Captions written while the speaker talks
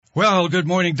Well, good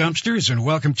morning, dumpsters, and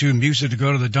welcome to Music to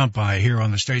Go to the Dump By here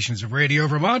on the stations of Radio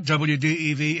Vermont,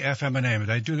 WDEV, FM and AM. Did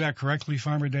I do that correctly,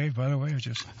 Farmer Dave, by the way?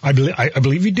 I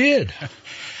believe you did.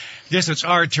 Yes, it's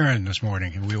our turn this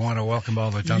morning, and we want to welcome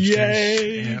all the dumpsters.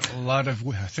 Yay! And a lot of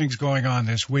things going on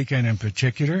this weekend in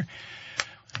particular.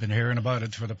 I've been hearing about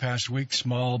it for the past week,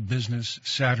 Small Business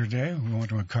Saturday. We want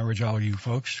to encourage all you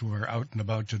folks who are out and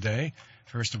about today.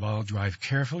 First of all, drive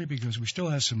carefully because we still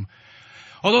have some...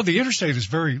 Although the interstate is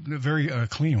very, very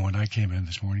clean when I came in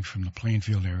this morning from the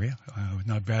Plainfield area.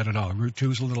 Not bad at all. Route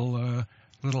 2 is a little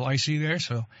icy there,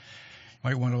 so you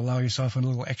might want to allow yourself a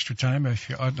little extra time if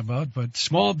you're out and about. But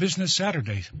Small Business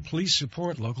Saturday, please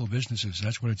support local businesses.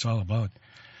 That's what it's all about.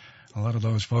 A lot of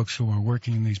those folks who are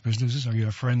working in these businesses are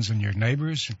your friends and your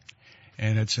neighbors,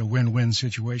 and it's a win-win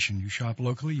situation. You shop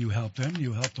locally, you help them,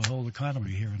 you help the whole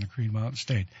economy here in the Green Mountain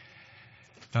State.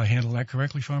 Did I handle that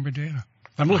correctly, Farmer Dave?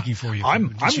 I'm looking for you. I'm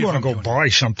going to go buy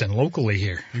something locally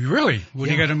here. You really? What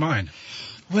do you got in mind?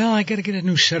 Well, I got to get a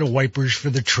new set of wipers for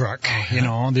the truck. Oh, yeah. You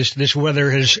know, this weather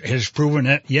has proven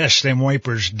that, yes, them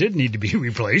wipers did need to be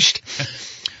replaced.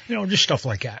 You know, just stuff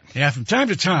like that. Yeah, from time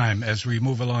to time, as we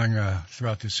move along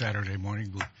throughout this Saturday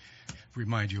morning, we'll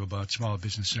remind you about Small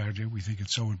Business Saturday. We think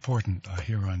it's so important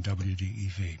here on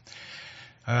WDEV.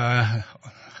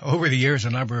 Over the years,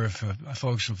 a number of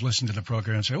folks have listened to the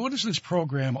program and say, "What is this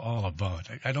program all about?"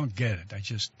 I don't get it. I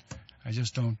just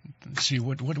don't see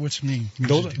what's mean.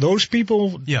 Those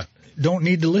people don't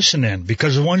need to listen in,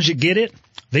 because the ones that get it,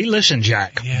 they listen,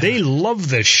 Jack. Yeah. They love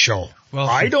this show. Well,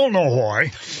 I don't know why.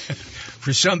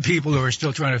 For some people who are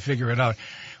still trying to figure it out,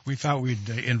 we thought we'd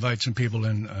invite some people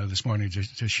in this morning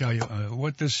to show you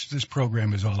what this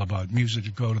program is all about. Music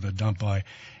to Go to the Dump By,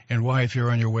 and why, if you're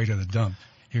on your way to the dump,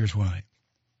 here's why.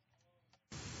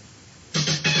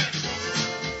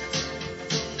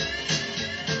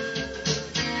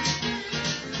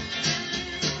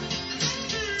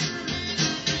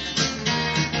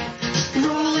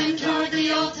 Rolling toward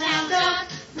the old town dump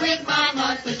with my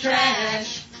monthly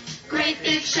trash. Great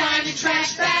big shiny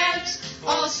trash bags,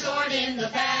 all stored in the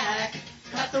back.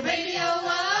 Got the radio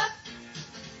up,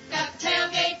 got the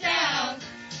tailgate down,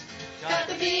 got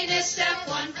the Venus Step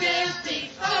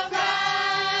 150 around.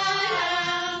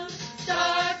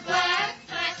 Dark black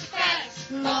plastic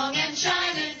bags, long and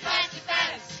shining plastic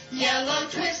bags, yellow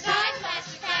twist tie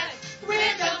plastic bags,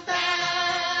 we're dumbfound.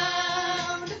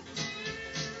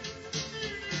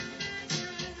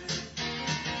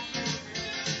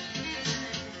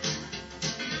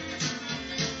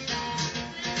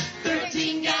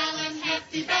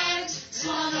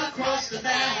 Slung across the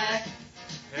back,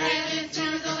 headed to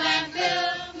the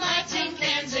landfill, my tin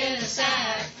cans in a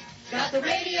sack. Got the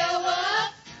radio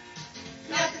up,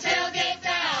 got the tailgate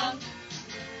down,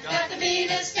 got the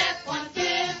Venus Step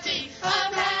 150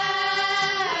 around.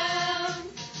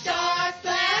 Dark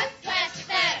black plastic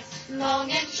bags,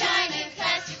 long and shining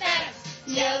plastic bags,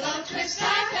 yellow twist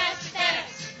tie plastic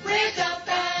bags, we're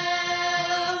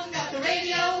dumbfound. Got the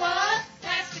radio up,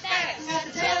 plastic bags, got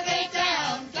the tailgate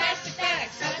down, plastic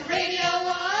bags, got the radio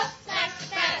up, plastic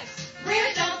bags,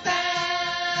 we're dumbfound.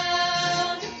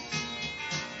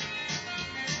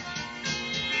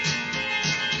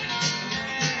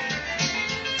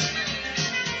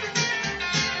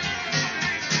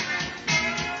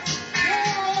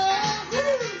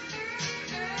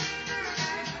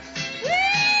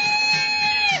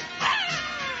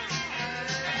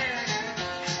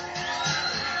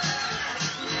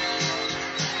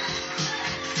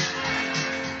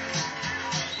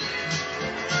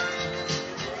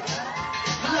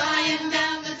 Flying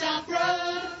down the dump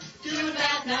road, doing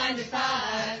about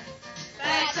 95.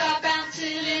 Bags are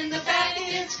bouncing in the back,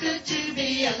 it's good to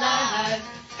be alive.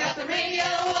 Got the radio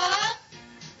up,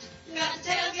 got the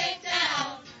tailgate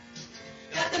down,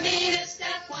 got the meanest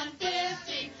Step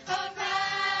 150 around.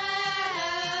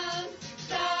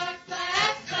 Dark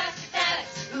black plastic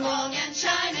bags, long and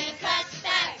shining plastic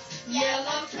bags,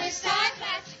 yellow twist tie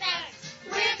plastic bags,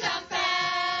 we're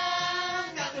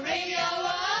dumbfound. Got the radio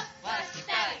up, plastic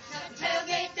bags, got the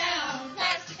tailgate down,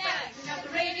 plastic bags, got the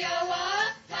radio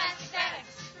up, plastic bags,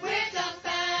 we're dumbfound.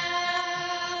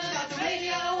 Got the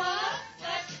radio up,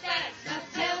 plastic bags, got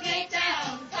the tailgate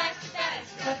down, plastic bags,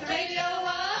 got the radio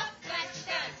up, plastic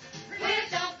bags, we're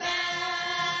dumbfound.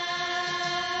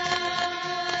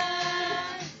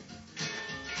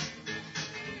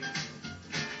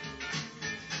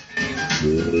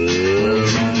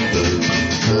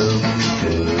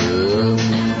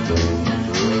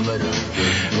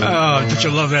 Oh, don't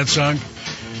you love that song?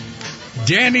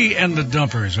 Danny and the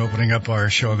Dumpers opening up our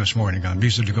show this morning on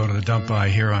Music to Go to the Dump By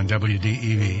here on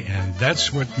WDEV. And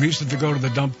that's what Music to Go to the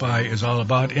Dump By is all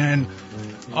about. And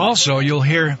also, you'll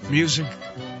hear music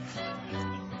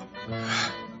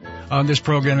on this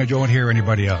program that you won't hear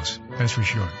anybody else. That's for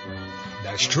sure.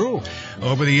 That's true.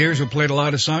 Over the years, we've played a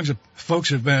lot of songs that folks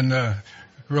have been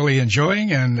really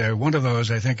enjoying. And one of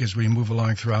those, I think, as we move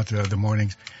along throughout the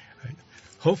mornings,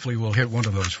 hopefully we'll hit one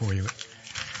of those for you.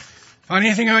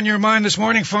 Anything on your mind this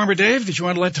morning, Farmer Dave, that you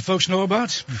want to let the folks know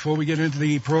about before we get into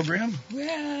the program? Well,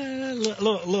 a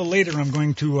little later, I'm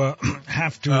going to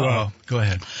have to. Go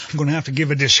ahead. I'm going to have to give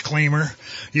a disclaimer.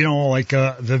 You know, like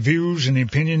the views and the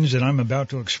opinions that I'm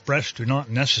about to express do not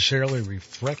necessarily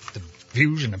reflect the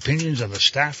views and opinions of the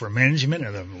staff or management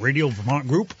of the Radio Vermont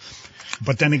Group.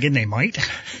 But then again, they might.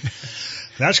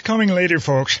 That's coming later,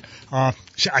 folks. I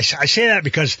say that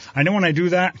because I know when I do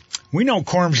that, we know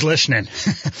Corm's listening,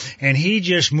 and he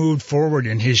just moved forward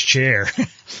in his chair.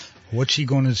 What's he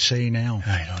going to say now?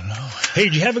 I don't know. Hey,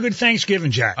 did you have a good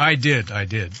Thanksgiving, Jack? I did.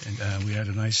 And we had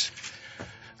a nice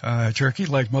turkey,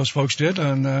 like most folks did,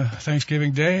 on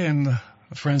Thanksgiving Day, and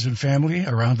friends and family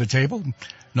around the table.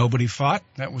 Nobody fought.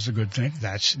 That was a good thing.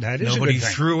 That is Nobody a good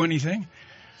thing. threw anything,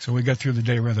 so we got through the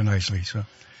day rather nicely. So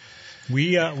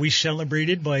we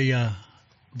celebrated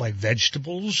by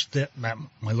vegetables that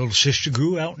my little sister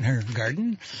grew out in her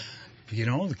garden. You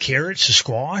know, the carrots, the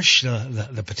squash,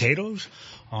 the potatoes.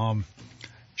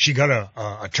 She got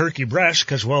a turkey breast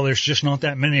because, well, there's just not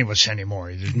that many of us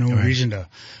anymore. There's no reason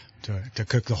to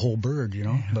cook the whole bird, you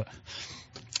know. Yeah. But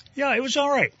yeah, it was all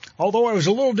right. Although I was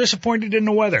a little disappointed in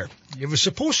the weather. It was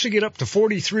supposed to get up to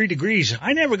 43 degrees.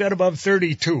 I never got above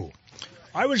 32.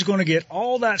 I was going to get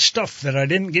all that stuff that I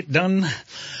didn't get done.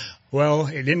 Well,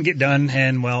 it didn't get done,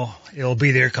 and, well, it'll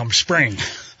be there come spring.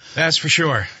 That's for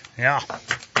sure. Yeah.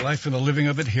 Life and the living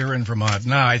of it here in Vermont.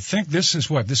 Now, I think this is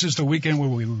the weekend where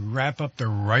we wrap up the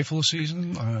rifle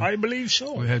season? I believe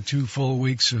so. We had 2 full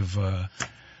weeks of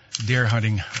deer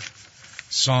hunting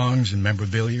songs and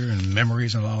memorabilia and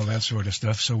memories and all of that sort of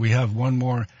stuff. So we have one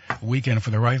more weekend for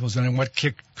the rifles. And then what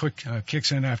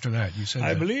kicks in after that? You said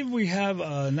I believe we have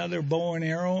another bow and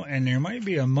arrow, and there might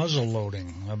be a muzzle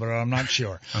loading, but I'm not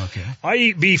sure. Okay. I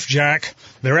eat beef, Jack.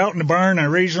 They're out in the barn. I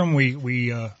raise them. We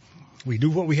do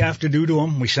what we have to do to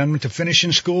them. We send them to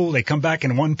finishing school. They come back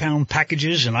in 1-pound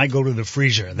packages, and I go to the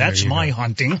freezer. That's my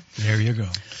hunting. There you go.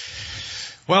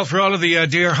 Well, for all of the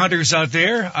deer hunters out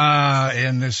there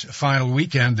in this final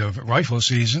weekend of rifle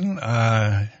season,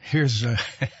 here's the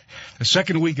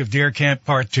second week of Deer Camp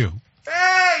Part 2.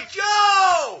 Hey,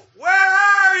 Joe! Where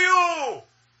are you?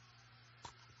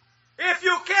 If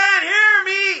you can't hear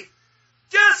me,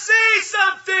 just say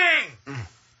something!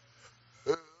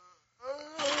 Where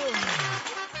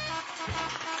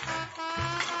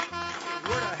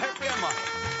the heck am I?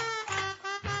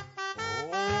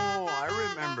 Oh, I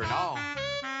remember now.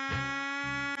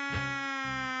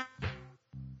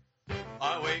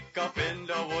 I wake up in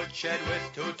the woodshed with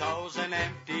 2,000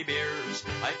 empty beers.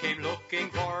 I came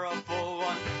looking for a full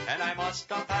one, and I must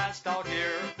have passed out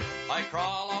here. I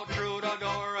crawl out through the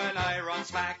door, and I run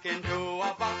smack into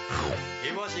a buck.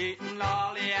 He was eating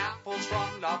lolly apples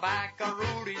from the back of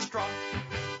Rudy's truck.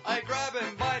 I grab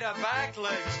him by the back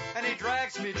legs, and he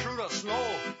drags me through the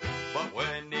snow. But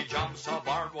when he jumps a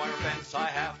barbed wire fence, I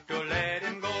have to let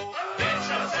him go. It's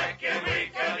the second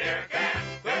week of deer camp.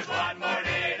 There's one more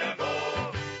day to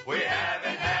go. We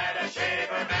haven't had a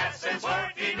shaver mat since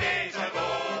 14 days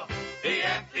ago. The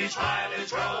empty smile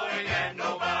is growing and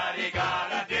nobody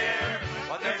got a deer.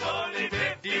 But there's only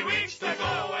 50 weeks to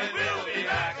go and we'll be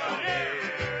back out here.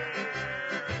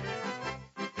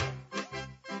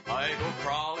 I go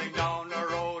crawling down the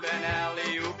road and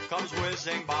alley-oop comes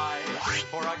whizzing by.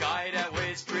 For a guy that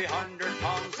weighs 300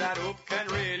 pounds, that oop can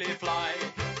really fly.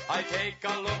 I take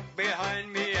a look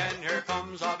behind me and here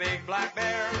comes a big black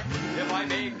bear. If I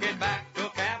make it back to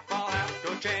camp, I'll have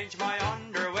to change my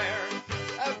underwear.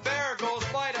 A bear goes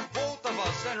by the both of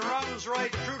us and runs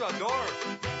right through the door.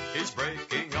 He's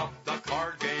breaking up the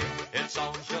card game. It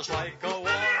sounds just like a war.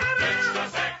 It's the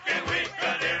second week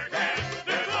of deer camp.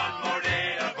 There's one more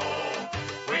day to go.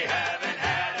 We haven't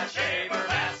had a shaver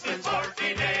mat since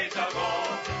 14 days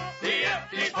ago. The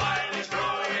empty pile is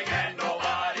growing and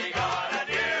nobody got a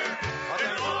deer. But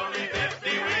there's only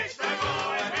 50 weeks to go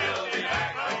and we'll be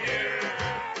back out here.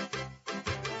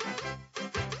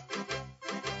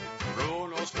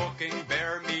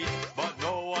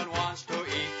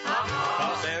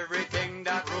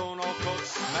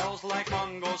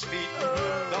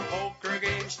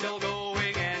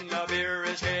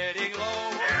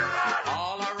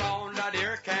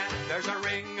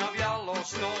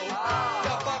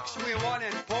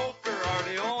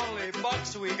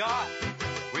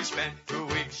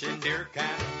 deer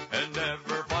camp and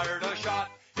never fired a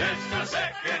shot. It's the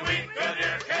second week of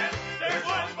deer camp. There's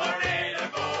one more day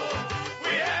to go.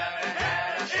 We haven't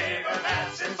had a shaver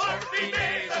mat since 14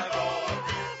 days ago.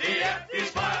 The empty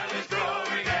smile is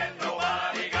growing and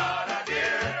nobody got a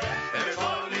deer. There's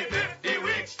only 50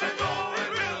 weeks to go and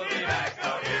we'll be back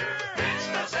out here. It's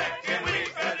the second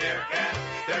week of deer camp.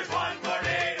 There's one more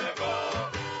day to go.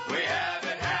 We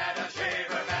haven't had a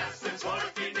shaver mat since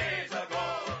 14 days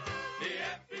ago. The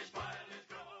empty smile is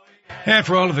growing. And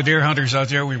for all of the deer hunters out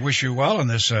there, we wish you well on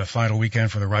this final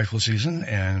weekend for the rifle season,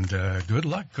 and good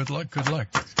luck, good luck, good luck.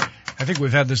 I think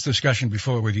we've had this discussion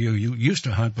before with you. You used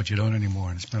to hunt, but you don't anymore,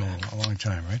 and it's been a long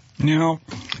time, right? No,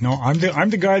 I'm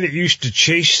the guy that used to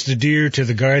chase the deer to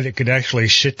the guy that could actually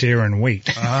sit there and wait.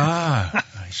 Ah,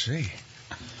 I see.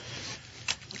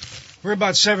 We're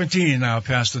about 17 now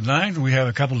past the 9. We have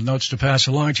a couple of notes to pass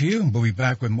along to you. We'll be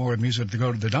back with more music to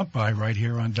go to the dump by right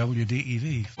here on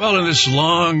WDEV. Well, in this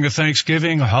long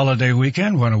Thanksgiving holiday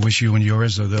weekend, want to wish you and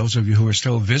yours, those of you who are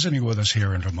still visiting with us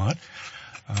here in Vermont,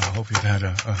 hope you've had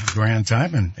a grand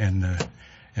time and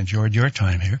enjoyed your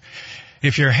time here.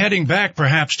 If you're heading back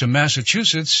perhaps to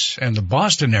Massachusetts and the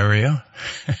Boston area,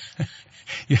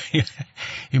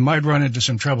 you might run into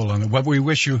some trouble on it. But we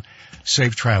wish you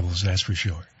safe travels, that's for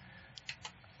sure.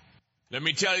 Let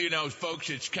me tell you now, folks,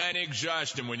 it's kind of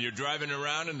exhausting when you're driving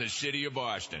around in the city of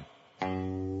Boston.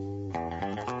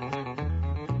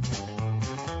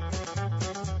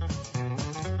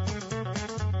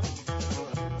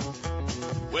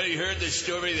 Well, you heard the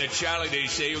story that Charlie, they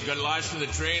say, who got lost in the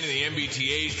train and the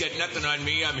MBTA's got nothing on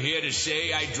me. I'm here to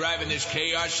say I drive in this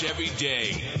chaos every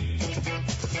day.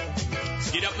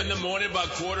 Get up in the morning about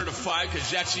 4:45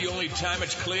 because that's the only time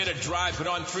it's clear to drive. Put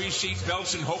on 3 seat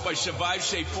belts and hope I survive.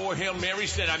 Say 4 Hail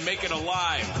Marys, then I make it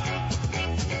alive.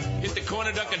 Hit the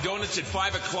corner Dunkin' Donuts at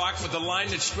 5 o'clock with a line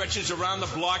that stretches around the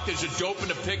block. There's a dope in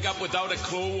the pickup without a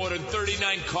clue. Ordered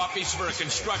 39 coffees for a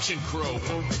construction crew.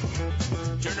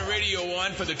 Turn the radio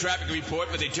on for the traffic report,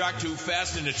 but they talk too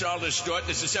fast and it's all distort.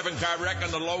 There's a 7-car wreck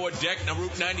on the lower deck. Now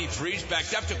Route 93's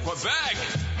backed up to Quebec.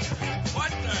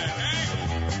 What the heck?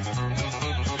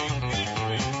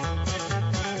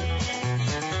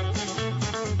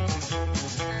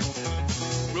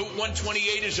 Route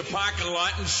 128 is a parking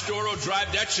lot, and Storo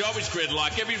Drive, that's always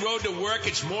gridlock. Every road to work,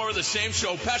 it's more of the same,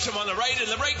 so pass them on the right in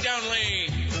the breakdown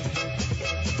lane.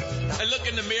 I look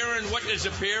in the mirror, and what does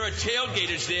appear? A tailgate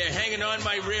is there, hanging on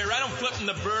my rear. I don't flip in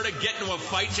the bird or get into a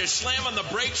fight, just slam on the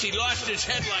brakes, he lost his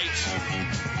headlights.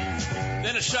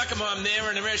 Then a sucker mom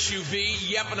there in her SUV,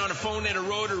 yapping on a phone at a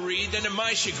rotary. Then to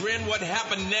my chagrin, what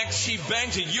happened next? She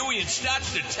bangs a Huey and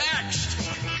starts to text.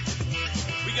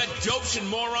 We got dopes and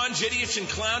morons, idiots and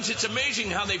clowns. It's amazing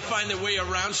how they find their way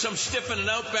around. Some stiff in an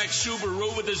Outback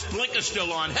Subaru with his blinker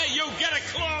still on. Hey, you, get a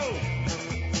clue!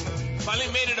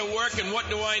 Finally made it to work, and what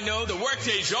do I know? The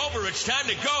workday's over. It's time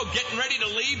to go. Getting ready to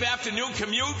leave. Afternoon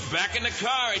commute. Back in the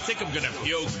car. I think I'm going to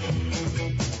puke.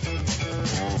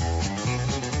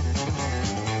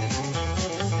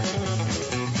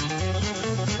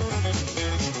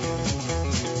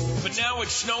 But now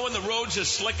it's snowing, the roads are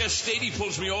slicker. Stady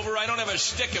pulls me over, I don't have a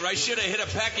sticker. I should have hit a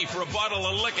packy for a bottle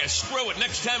of liquor. Screw it,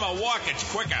 next time I'll walk, it's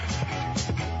quicker.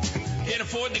 Can't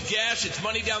afford the gas, it's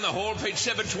money down the hole. Paid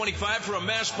 $7.25 for a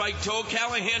Mass Pike tow.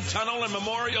 Callahan Tunnel and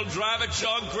Memorial Drive, it's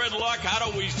all gridlock.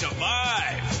 How do we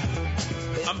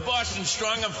survive? I'm Boston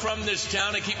strong, I'm from this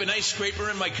town. I keep an ice scraper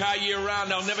in my car year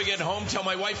round. I'll never get home, tell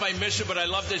my wife I miss her, but I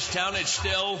love this town. It's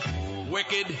still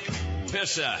wicked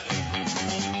pisser.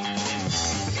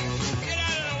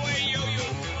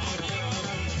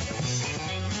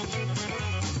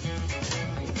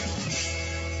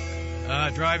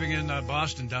 Driving in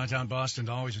Boston, downtown Boston,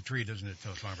 always a treat, isn't it,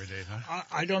 Farmer Dave? Huh?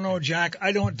 I don't know, Jack.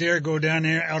 I don't dare go down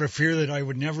there out of fear that I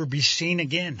would never be seen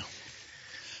again.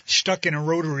 Stuck in a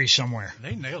rotary somewhere.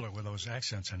 They nail it with those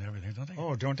accents and everything, don't they?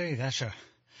 Oh, don't they? That's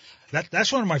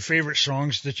one of my favorite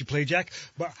songs that you play, Jack.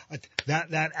 But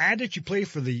that ad that you play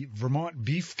for the Vermont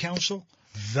Beef Council,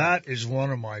 that is one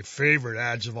of my favorite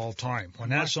ads of all time. When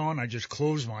that's on, I just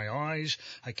close my eyes.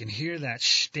 I can hear that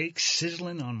steak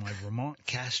sizzling on my Vermont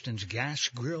Caston's gas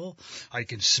grill. I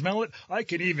can smell it. I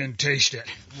can even taste it.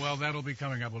 Well, that'll be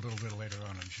coming up a little bit later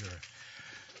on, I'm sure.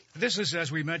 This is,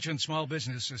 as we mentioned, Small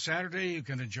Business Saturday. You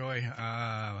can enjoy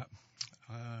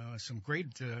some great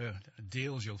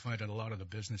deals you'll find at a lot of the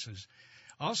businesses.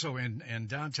 Also, in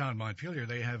downtown Montpelier,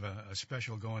 they have a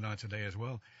special going on today as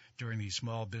well. During the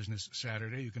Small Business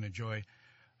Saturday, you can enjoy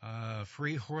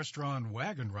free horse-drawn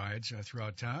wagon rides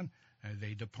throughout town.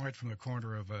 They depart from the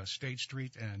corner of State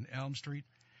Street and Elm Street.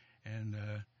 And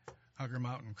Hunger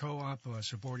Mountain Co-op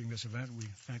supporting this event. We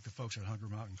thank the folks at Hunger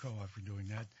Mountain Co-op for doing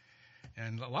that.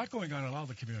 And a lot going on in all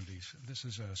the communities. This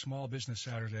is a Small Business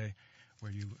Saturday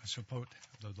where you support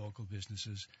the local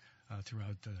businesses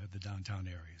throughout the downtown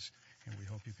areas. And we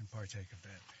hope you can partake of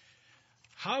that.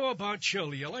 How about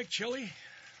chili? You like chili?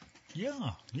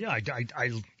 Yeah.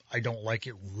 I don't like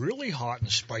it really hot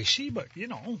and spicy, but, you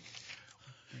know.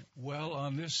 Well,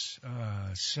 on this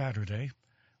Saturday,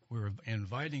 we're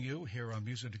inviting you here on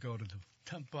Music to Go to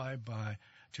come by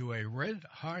to a Red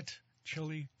Hot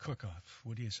Chili Cook-Off.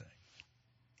 What do you say?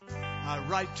 I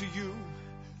write to you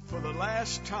for the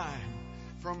last time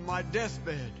from my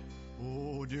deathbed.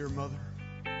 Oh, dear mother,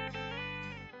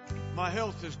 my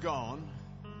health is gone.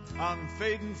 I'm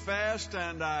fading fast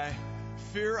and I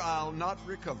fear I'll not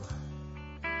recover.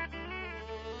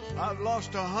 I've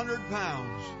lost 100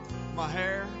 pounds, my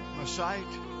hair, my sight,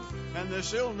 and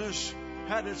this illness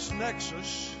had its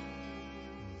nexus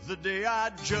the day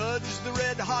I judged the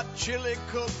Red Hot Chili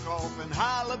Cook-Off in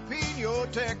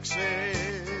Jalapeno,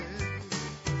 Texas.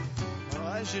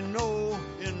 As you know,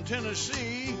 in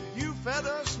Tennessee, you fed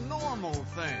us normal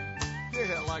things.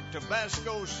 Yeah, like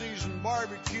Tabasco seasoned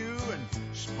barbecue and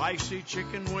spicy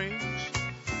chicken wings.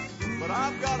 But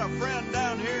I've got a friend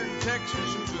down here in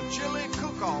Texas who's a chili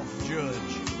cook-off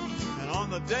judge. And on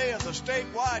the day of the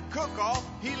statewide cook-off,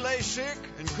 he lay sick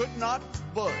and could not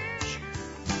budge.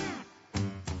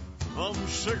 I'm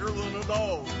sicker than a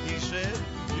dog, he said.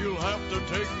 You'll have to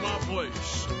take my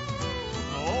place.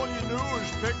 Now, all you do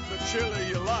is pick the chili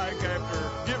you like after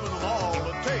giving them all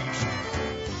a taste.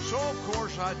 So, of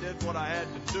course, I did what I had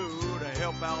to do to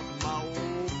help out my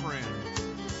old friend.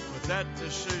 But that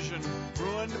decision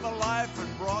ruined my life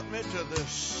and brought me to this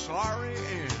sorry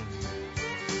end.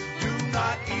 Do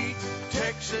not eat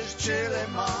Texas chili,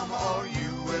 Mama, or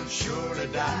you will surely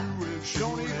die.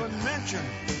 Don't even mention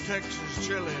Texas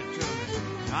chili to me.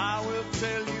 I will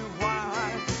tell you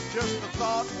why. Just the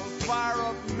thought will fire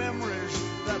up memories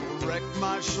that will wreck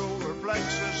my solar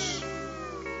plexus.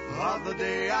 Of the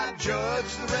day I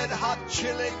judged the Red Hot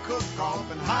Chili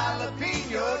Cook-Off in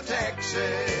Jalapeno,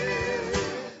 Texas.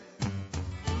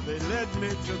 They led me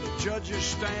to the judge's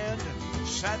stand and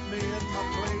sat me in my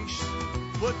place.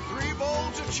 Put 3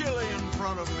 bowls of chili in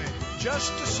front of me,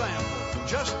 just to sample,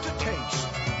 just to taste.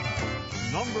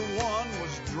 Number 1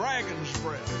 was dragon's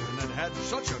breath, and it had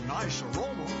such a nice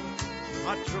aroma.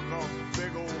 I took a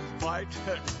big old bite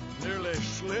that nearly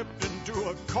slipped into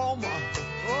a coma.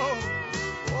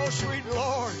 Oh, sweet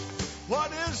Lord,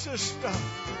 what is this stuff?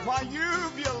 My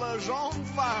uvula's on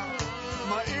fire.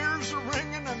 My ears are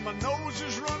ringing and my nose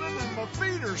is running and my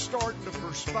feet are starting to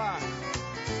perspire.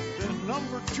 Then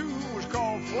number 2 was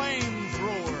called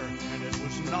Flamethrower, and it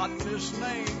was not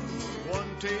misnamed.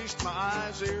 One taste, my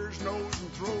eyes, ears, nose,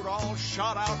 and throat all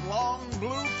shot out long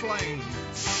blue flames.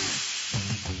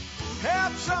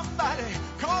 Help somebody,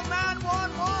 call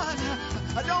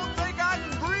 911. I don't think I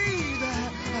can breathe.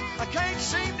 I can't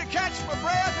seem to catch my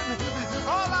breath, and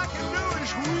all I can do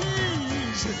is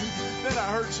wheeze. Then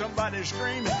I heard somebody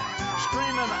screaming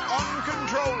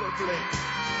uncontrollably.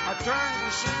 I turned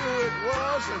to see who it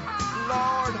was, and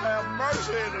Lord have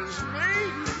mercy, it is me.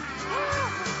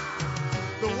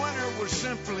 The winner was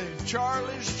simply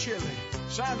Charlie's Chili.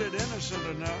 Sounded innocent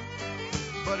enough,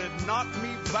 but it knocked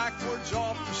me backwards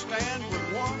off the stand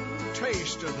with one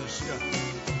taste of the stuff.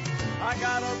 I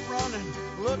got up running,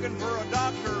 looking for a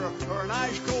doctor or an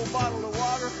ice-cold bottle of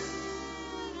water.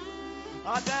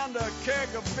 I downed a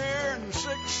keg of beer and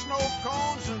 6 snow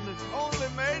cones, and it only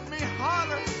made me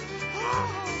hotter.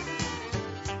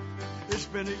 It's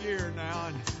been a year now,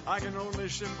 and I can only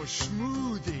sip a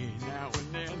smoothie now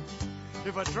and then.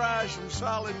 If I try some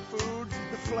solid food,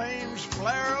 the flames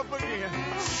flare up again.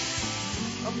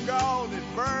 I'm galled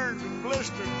and burned and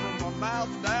blistered from my mouth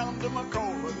down to my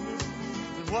colon.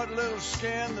 And what little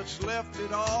skin that's left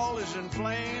at all is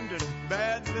inflamed and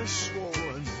badly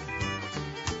swollen.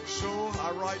 So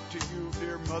I write to you,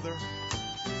 dear mother,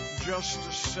 just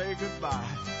to say goodbye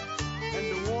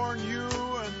and to warn you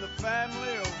and the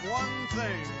family of one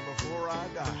thing before I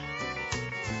die.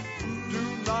 Do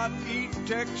not eat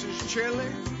Texas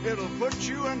chili. It'll put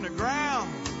you in the ground.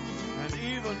 And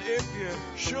even if you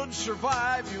should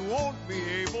survive, you won't be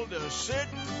able to sit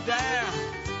down.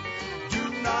 Do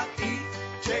not eat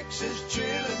Texas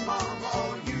chili, Mama,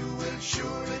 or you will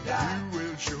surely die.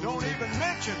 Don't even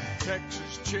mention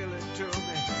Texas chili to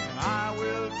me, and I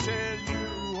will tell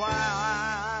you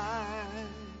why.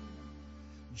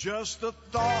 Just the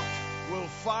thought will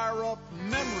fire up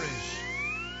memories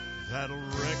that'll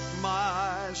wreck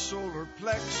my solar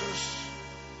plexus.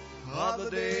 The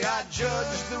day I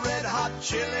judged the Red Hot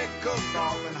Chili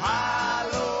Cook-Off in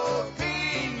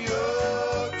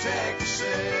Jalapeno, Texas.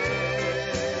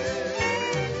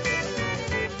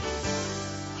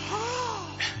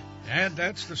 And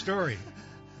that's the story.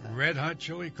 Red Hot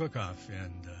Chili Cook-Off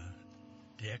in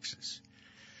Texas.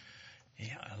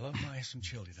 Yeah, I love some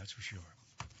chili, that's for sure.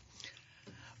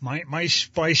 My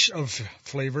spice of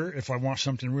flavor, if I want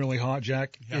something really hot,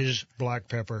 Jack, is black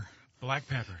pepper. Black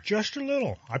pepper. Just a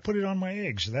little. I put it on my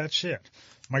eggs. That's it.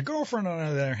 My girlfriend, on the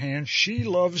other hand, she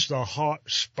loves the hot,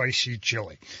 spicy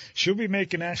chili. She'll be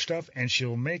making that stuff, and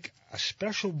she'll make a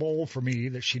special bowl for me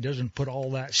that she doesn't put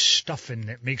all that stuff in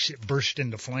that makes it burst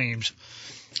into flames.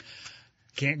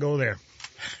 Can't go there.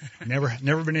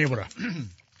 Never been able to.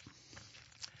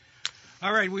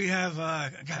 All right, we have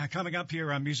coming up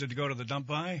here on Music to Go to the Dump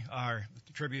By, our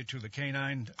tribute to the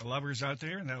canine lovers out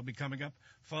there, and that'll be coming up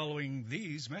following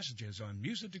these messages on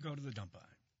Music to Go to the Dump By.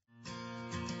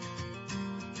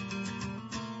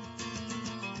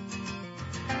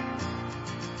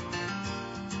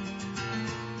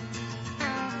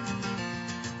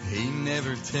 He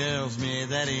never tells me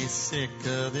that he's sick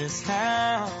of this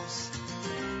house.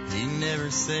 He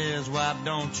never says, why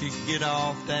don't you get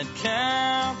off that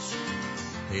couch?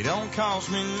 He don't cost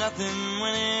me nothing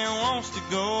when he wants to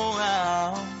go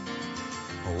out.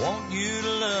 I want you to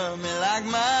love me like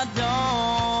my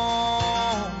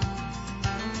dog.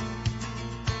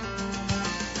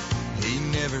 He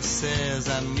never says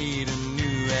I need a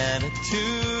new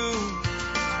attitude.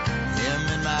 Him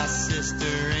and my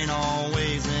sister ain't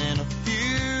always in a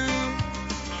feud.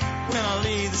 When I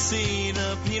leave the seat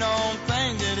up, he don't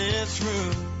think that it's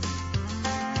rude.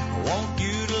 I want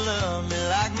you to love me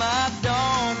like my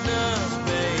dog does,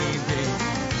 baby.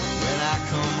 When I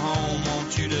come home,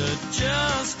 want you to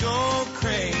just go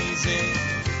crazy.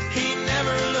 He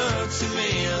never looks at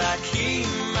me like he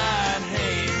might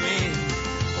hate me.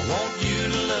 I want you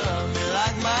to love me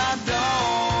like my dog.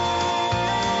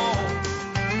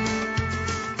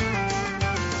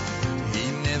 He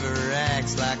never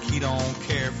acts like he don't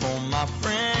care for my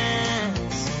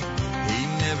friends. He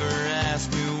never asks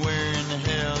me where in the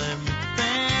hell have you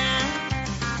been.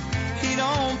 He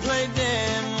don't play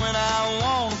dead when I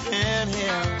want to pet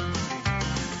him.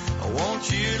 I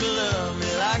want you to love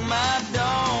me like my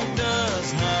dog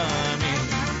does, honey.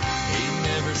 He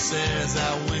never says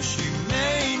I wish you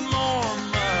made more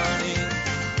money.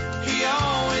 He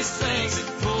always thinks it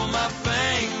pull my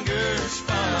fingers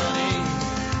funny.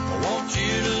 I want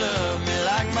you to love me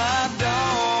like my dog.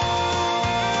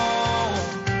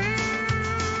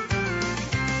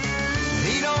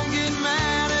 He don't get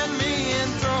mad at me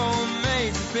and throw a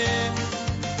major fit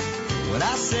when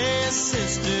I say his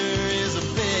sister is a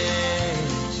bitch.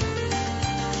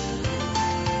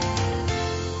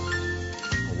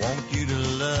 I want you to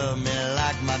love me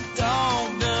like my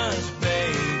dog does,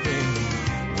 baby.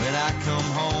 When I come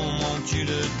home, want you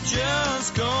to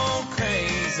just go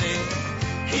crazy.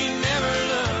 He never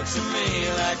looks at me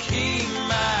like he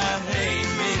might hate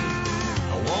me.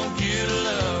 I want you to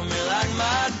love me like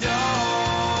my dog.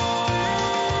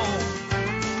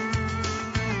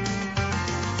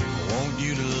 I want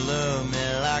you to love me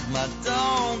like my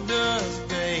dog does,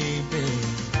 baby.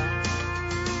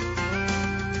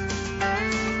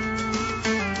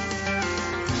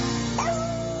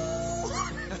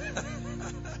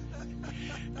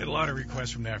 Get a lot of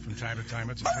requests from that from time to time.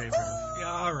 It's a favorite. Yeah,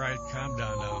 all right, calm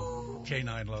down now,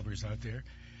 canine lovers out there.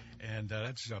 And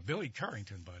that's Billy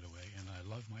Carrington, by the way, and I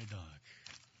love my dog.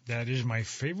 That is my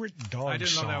favorite dog I didn't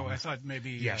song. know that. I thought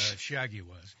maybe Yes. Shaggy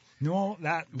was. No,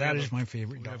 that is my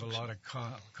favorite We dog have a song. lot of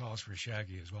calls for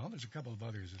Shaggy as well. There's a couple of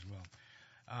others as well.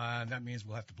 That means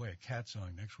we'll have to play a cat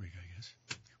song next week, I guess.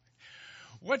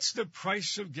 What's the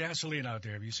price of gasoline out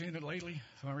there? Have you seen it lately,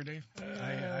 Farmer Dave?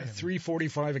 I haven't.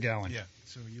 $3.45 a gallon. Yeah,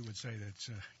 so you would say that's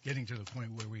getting to the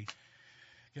point where we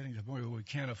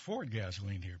can't afford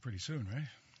gasoline here pretty soon, right?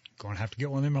 Going to have to get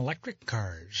one of them electric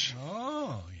cars.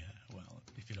 Oh, yeah. Well,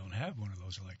 if you don't have one of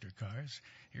those electric cars,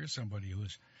 here's somebody who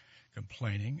is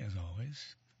complaining, as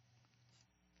always.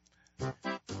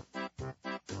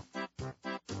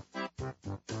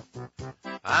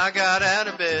 I got out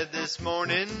of bed this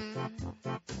morning,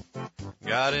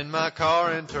 got in my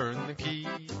car and turned the key.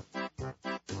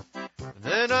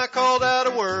 Then I called out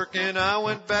of work and I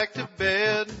went back to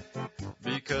bed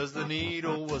because the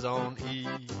needle was on E.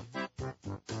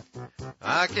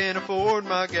 I can't afford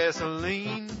my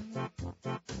gasoline.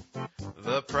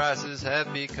 The prices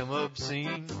have become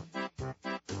obscene.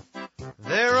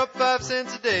 They're up 5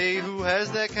 cents a day. Who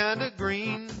has that kind of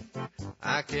green?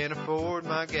 I can't afford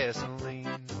my gasoline.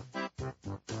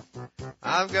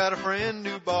 I've got a friend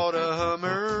who bought a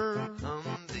Hummer.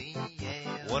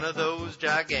 One of those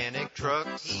gigantic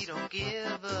trucks. He don't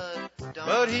give a darn.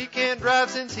 But he can't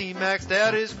drive since he maxed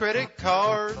out his credit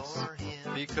cards.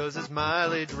 Because his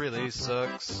mileage really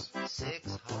sucks.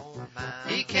 6 whole miles.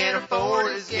 He can't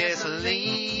afford his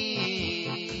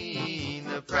gasoline.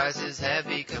 The prices have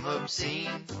become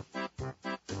obscene.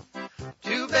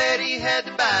 Too bad he had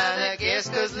to buy that gas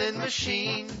guzzling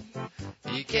machine.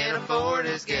 He can't afford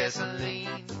his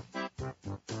gasoline.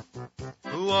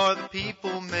 Who are the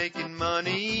people making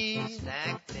money?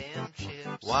 Stack them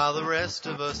chips while the rest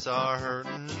of us are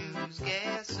hurting. Choose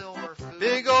gas or food.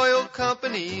 Big oil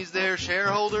companies, their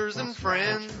shareholders and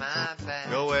friends.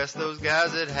 Go ask those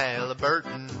guys at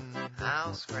Halliburton.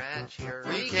 I'll scratch your.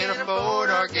 We can't afford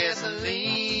our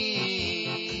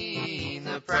gasoline.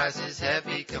 The prices have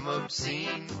become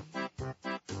obscene.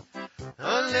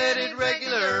 Unleaded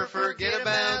regular, forget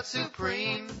about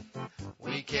supreme.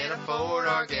 We can't afford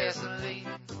our gasoline.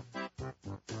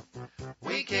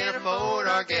 We can't afford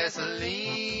our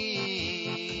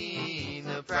gasoline.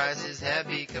 The prices have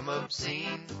become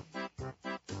obscene.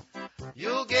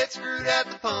 You'll get screwed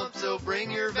at the pump, so bring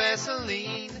your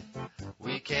Vaseline.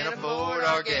 We can't afford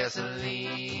our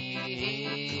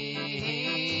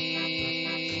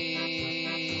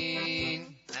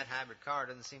gasoline. That hybrid car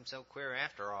doesn't seem so queer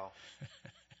after all.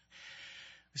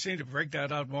 We seem to break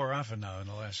that out more often now in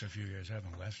the last few years,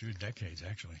 haven't we? Last few decades,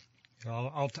 actually.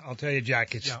 I'll tell you,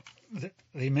 Jack. It's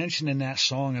they mentioned in that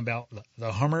song about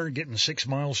the Hummer getting 6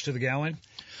 miles to the gallon.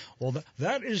 Well,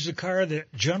 that is the car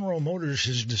that General Motors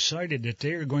has decided that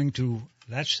they are going to.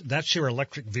 That's their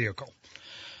electric vehicle,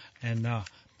 and I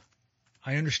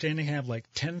understand they have like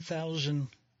 10,000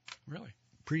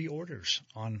 pre-orders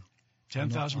on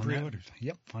 10,000 pre-orders.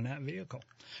 Yep, on that vehicle.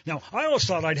 Now, I always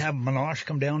thought I'd have Minaj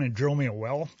come down and drill me a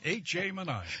well. H.J.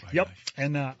 Minaj. Yep,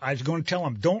 and I was going to tell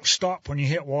him, don't stop when you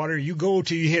hit water. You go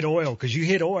till you hit oil, because you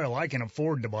hit oil, I can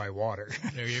afford to buy water.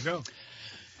 There you go.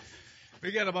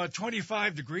 We got about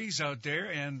 25 degrees out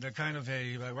there, and kind of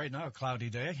a, right now, a cloudy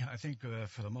day. I think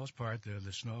for the most part,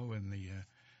 the snow and the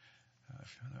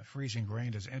freezing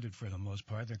rain has ended for the most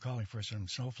part. They're calling for some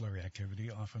snow flurry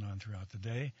activity off and on throughout the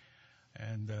day,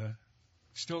 and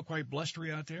still quite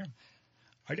blustery out there.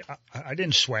 I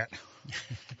didn't sweat.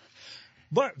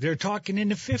 But they're talking in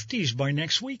the 50s by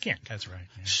next weekend. That's right.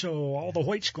 Yeah. So all the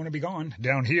white's going to be gone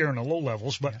down here in the low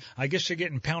levels, but I guess they're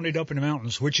getting pounded up in the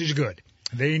mountains, which is good.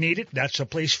 They need it. That's a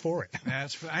place for it. I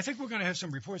think we're going to have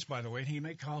some reports, by the way. He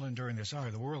may call in during this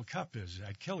hour. The World Cup is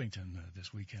at Killington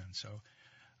this weekend, so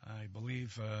I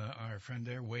believe our friend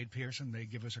there, Wade Pearson, may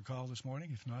give us a call this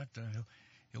morning. If not,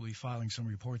 he'll be filing some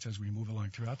reports as we move along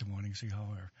throughout the morning, see how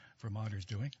our Vermonter's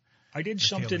doing. I did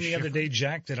something the other day,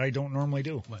 Jack, that I don't normally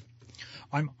do. What?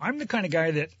 I'm the kind of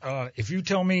guy that if you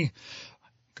tell me,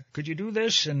 could you do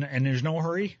this, and there's no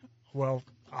hurry, well,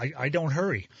 I don't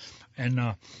hurry.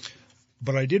 And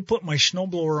but I did put my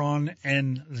snowblower on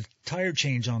and the tire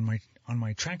change on my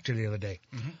tractor the other day.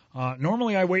 Mm-hmm.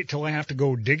 Normally I wait till I have to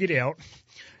go dig it out.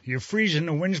 You're freezing,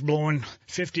 the wind's blowing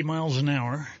 50 miles an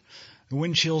hour. The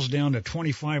wind chill's down to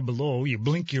 25 below. You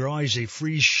blink your eyes, they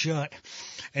freeze shut.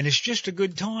 And it's just a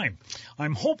good time.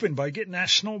 I'm hoping by getting that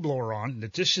snowblower on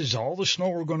that this is all the snow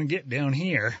we're going to get down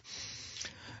here,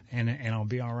 and I'll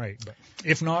be all right. But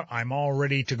if not, I'm all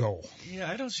ready to go.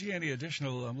 Yeah, I don't see any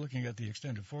additional. I'm looking at the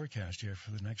extended forecast here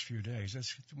for the next few days.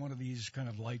 That's one of these kind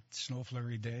of light snow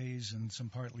flurry days and some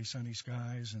partly sunny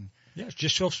skies. And yeah, it's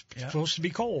just supposed to be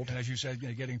cold. And as you said,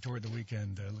 getting toward the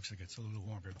weekend, looks like it's a little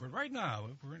warmer. But right now,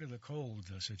 we're into the cold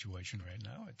situation right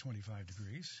now at 25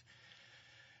 degrees.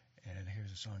 And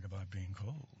here's a song about being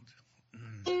cold.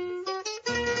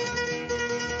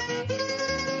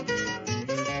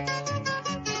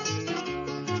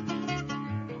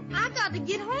 I got to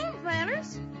get home,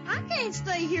 fellas. I can't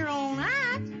stay here all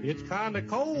night. It's kind of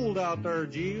cold out there,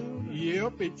 Jill.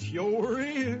 Yep, it sure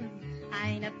is. I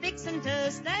ain't a fixin'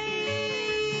 to stay.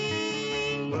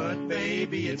 But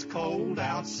baby, it's cold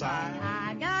outside.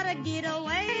 I gotta get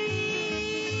away.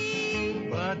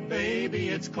 But baby,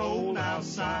 it's cold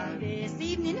outside. This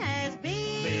evening has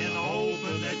been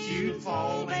hoping that you'd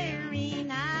fall in. very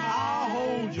nice. I'll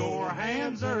hold your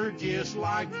hands, they're just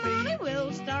like Mommy feet.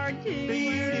 will start to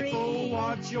Beautiful, worry.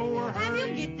 watch your And hurry.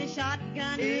 you'll get the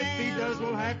shotgun If he round. does,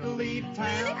 we'll have to leave Really,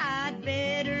 town. I'd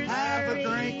better Have hurry. a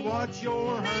drink, watch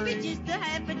your Maybe hurry. just a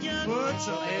half a jug Put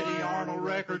some more. Eddie Arnold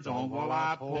records on while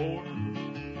I pour.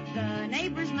 The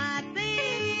neighbors might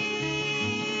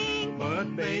think,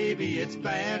 But baby, it's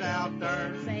bad out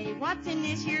there. say, what's in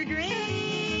this here drink?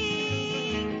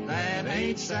 That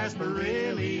ain't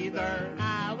sarsaparilla either.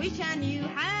 I wish I knew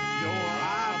how. Your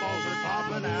eyeballs are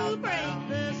popping run out break now.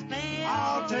 the spell.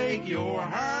 I'll take your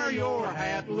hair, your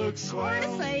hat looks Or to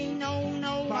swell. say no,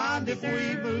 no, Mind if we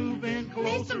officer. move in Need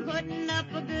closer? some putting up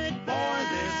a good Boy, fight.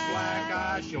 this black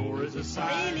eye sure is a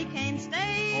sight. Really can't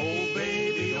stay. Oh,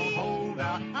 baby, don't hold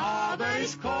out. Ah, but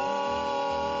it's cold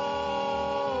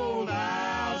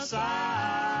outside.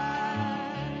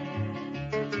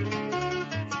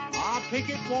 I'll pick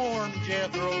it warm,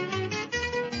 Jethro.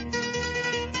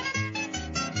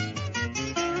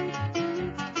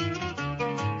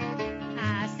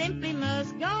 I simply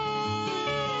must go.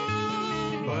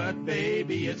 But,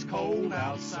 baby, it's cold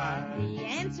outside. The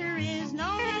answer is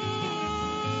no.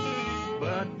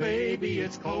 But, baby,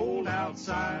 it's cold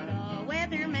outside. The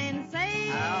weatherman say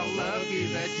How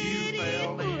lucky that you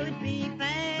fell it in. would be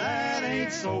fair. That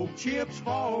ain't so chips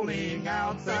falling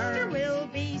out Sister there. will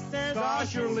be suspicious.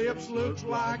 Gosh, your lips look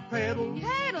like petals.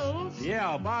 Pedals.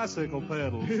 Yeah, bicycle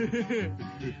pedals.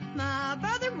 My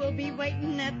brother will be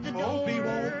waiting at the door. Hope he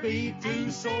won't be too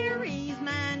and sore. He's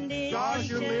minded. Gosh,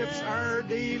 your lips are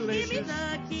Give me delicious.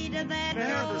 the key to that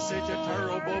Never door. such a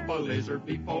terrible blizzard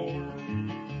before.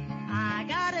 I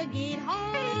gotta get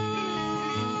home.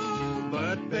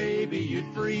 But baby,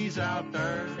 you'd freeze out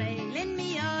there. Say, lend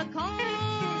me a comb.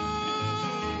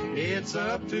 It's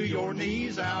up to your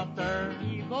knees out there.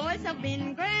 You boys have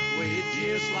been great. We'd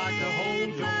just like to hold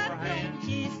your But hand. don't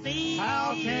you see?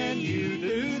 How can you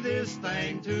do this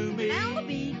thing to me? I'll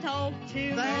be talked to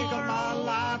Think of my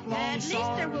lifelong At least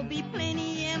sorrow. there will be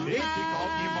plenty in If you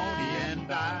caught pneumonia and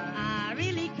died, I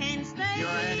really can't stay. your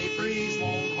antifreeze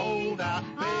won't hold out.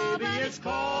 Oh, Baby, but it's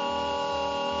cold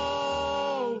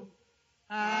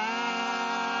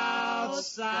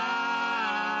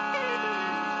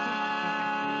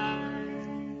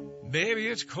outside. Baby,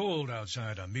 it's cold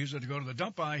outside. I'm music to go to the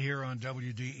dump by here on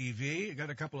WDEV. Got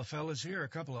a couple of fellas here, a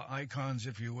couple of icons,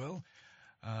 if you will.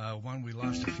 One we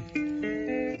lost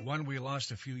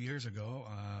a few years ago,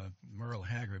 Merle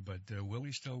Haggard, but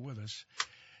Willie's still with us.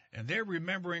 And they're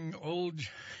remembering old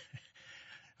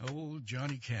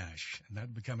Johnny Cash. And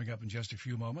that'll be coming up in just a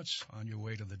few moments on your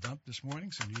way to the dump this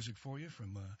morning. Some music for you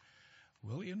from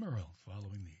Willie and Merle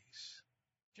following these.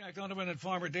 Jack Donovan and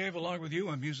Farmer Dave along with you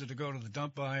on music to go to the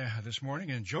dump by this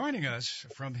morning. And joining us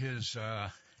from his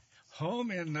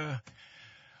home in,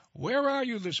 where are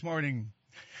you this morning?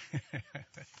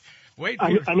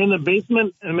 I'm in the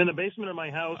basement. I'm in the basement of my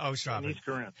house. Oh, stop in it. East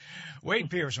Corinth. Wade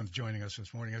Pearson's joining us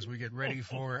this morning as we get ready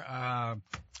for,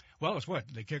 well, it's what?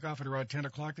 They kick off at around 10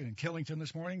 o'clock in Killington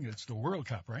this morning. It's the World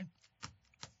Cup, right?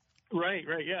 Right.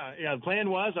 Yeah. The plan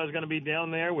was I was going to be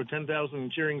down there with 10,000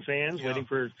 cheering fans waiting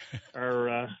for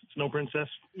our snow princess,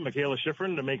 Michaela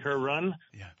Schifrin, to make her run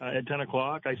at 10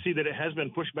 o'clock. I see that it has been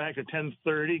pushed back to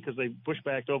 10:30 because they pushed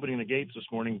back opening the gates this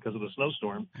morning because of the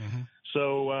snowstorm. Mm-hmm.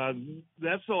 So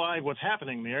that's the live what's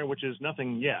happening there, which is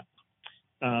nothing yet.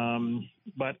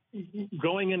 But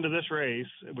going into this race,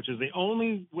 which is the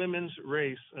only women's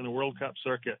race in the World Cup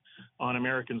circuit on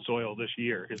American soil this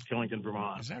year, is Killington,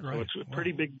 Vermont. Is that right? So it's a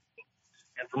pretty big.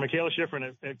 And for Michaela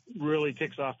Schifrin, it really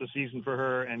kicks off the season for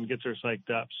her and gets her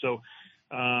psyched up. So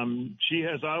she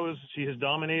has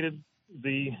dominated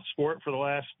the sport for the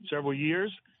last several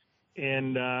years.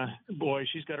 And, boy,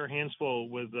 she's got her hands full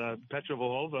with Petra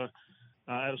Vlhova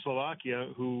out of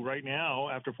Slovakia, who right now,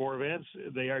 after 4 events,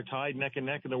 they are tied neck and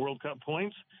neck in the World Cup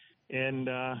points. And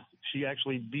she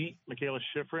actually beat Michaela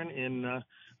Schifrin in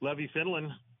Levi, Finland,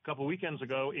 a couple weekends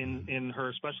ago in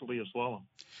her specialty of slalom.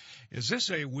 Is this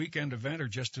a weekend event or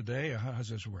just today? Or how does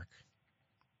this work?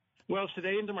 Well, it's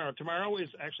today and tomorrow. Tomorrow is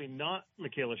actually not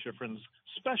Michaela Schifrin's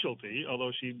specialty,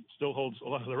 although she still holds a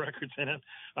lot of the records in it,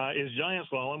 is giant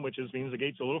slalom, which means the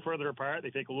gates are a little further apart.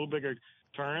 They take a little bigger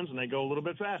turns, and they go a little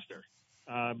bit faster.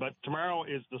 But tomorrow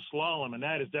is the slalom, and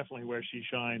that is definitely where she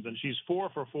shines. And she's 4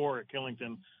 for 4 at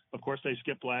Killington. Of course, they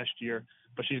skipped last year,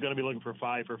 but she's going to be looking for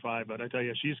 5 for 5. But I tell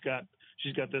you, she's got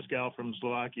this gal from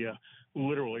Slovakia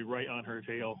literally right on her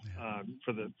tail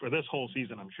for this whole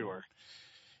season, I'm sure.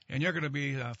 And you're going to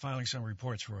be filing some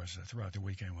reports for us throughout the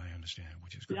weekend, I understand,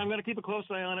 which is great. Yeah, I'm going to keep a close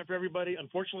eye on it for everybody.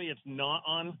 Unfortunately, it's not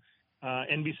on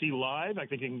NBC Live. I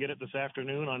think you can get it this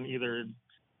afternoon on either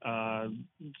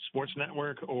Sports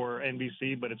Network or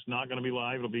NBC, but it's not going to be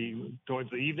live. It'll be towards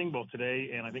the evening, both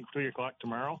today and I think 3 o'clock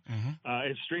tomorrow. Mm-hmm.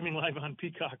 It's streaming live on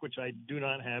Peacock, which I do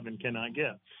not have and cannot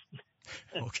get.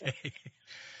 Okay.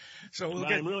 So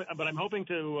I'm hoping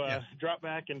to drop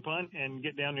back and punt and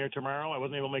get down there tomorrow. I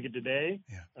wasn't able to make it today.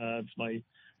 Yeah. It's my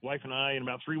wife and I in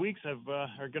about 3 weeks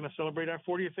are going to celebrate our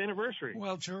 40th anniversary.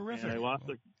 Well, terrific. And I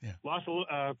lost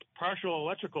a partial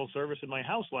electrical service in my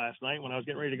house last night when I was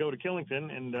getting ready to go to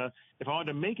Killington. And if I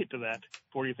wanted to make it to that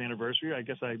 40th anniversary, I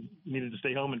guess I needed to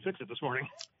stay home and fix it this morning.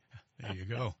 There you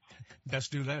go.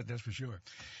 Best do that, that's for sure.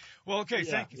 Well, okay,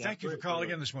 thank you for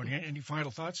calling in this morning. Any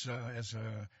final thoughts as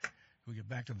we get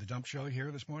back to the dump show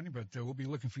here this morning? But we'll be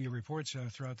looking for your reports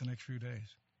throughout the next few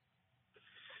days.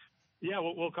 Yeah,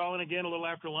 we'll call in again a little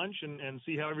after lunch and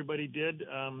see how everybody did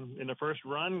in the first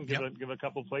run, give a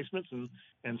couple placements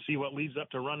and see what leads up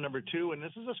to run number 2. And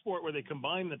this is a sport where they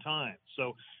combine the times.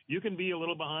 So you can be a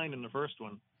little behind in the first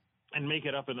one and make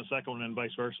it up in the second one and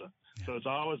vice versa. Yeah. So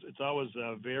it's always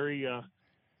very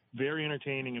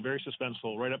entertaining and very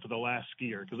suspenseful right up to the last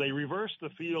skier, because they reverse the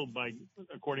field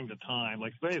according to time.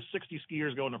 Like if they have 60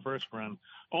 skiers go in the first run,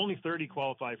 only 30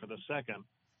 qualify for the second,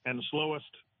 and the slowest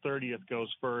 30th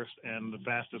goes first and the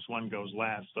fastest one goes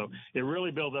last. So it really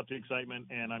builds up the excitement,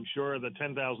 and I'm sure the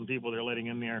 10,000 people they're letting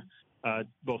in there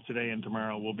both today and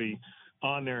tomorrow will be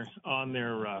on their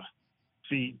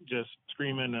feet just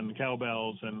screaming and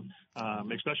cowbells, and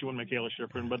especially when Michaela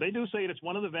Schifrin. But they do say it's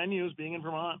one of the venues, being in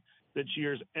Vermont, that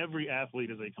cheers every athlete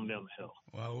as they come down the hill.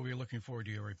 Well, we'll be looking forward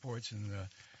to your reports, and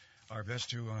our best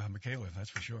to Michaela,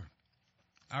 that's for sure.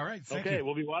 All right. Thank you.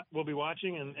 We'll be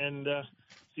watching and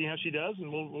see how she does,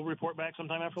 and we'll report back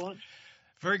sometime after lunch.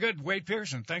 Very good. Wade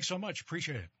Pearson, thanks so much.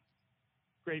 Appreciate it.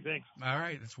 Great, thanks. All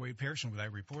right. That's Wade Pearson with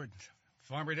that report.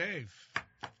 Farmer Dave,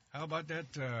 how about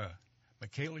that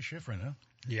Michaela Schifrin, huh?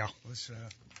 Yeah. Let's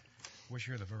wish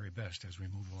her the very best as we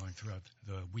move along throughout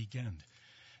the weekend.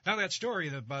 Now that story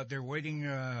about they're waiting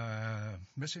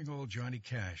missing old Johnny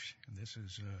Cash. And this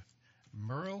is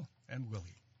Merle and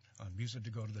Willie on Music to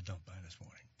Go to the Dump by this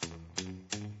morning.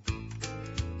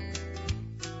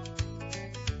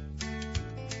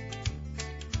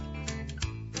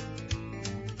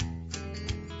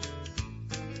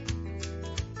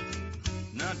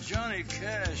 Now Johnny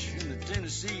Cash in the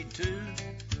Tennessee too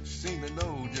seemed to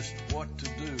know just what to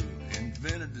do.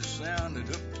 Invented the sound that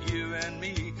hooked you and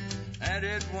me.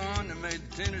 Added one that made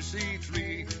the Tennessee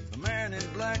 3. The man in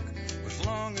black was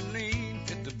long and lean.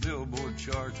 Hit the Billboard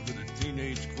charts with a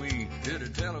teenage queen. Did a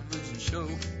television show,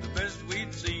 the best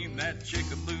we'd seen. That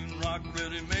chickaloon rock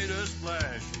really made us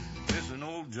splash. Missing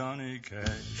old Johnny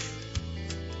Cash.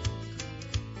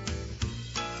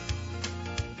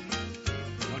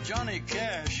 Well, Johnny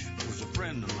Cash was a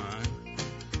friend of mine.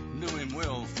 Knew him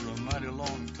well for a mighty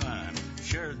long time.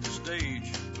 Shared the stage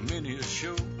for many a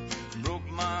show. Broke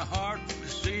my heart to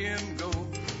see him go.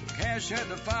 Cash had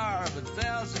the fire of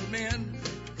 1,000 men.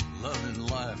 Loving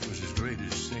life was his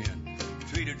greatest sin.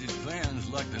 Treated his fans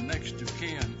like the next of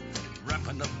kin.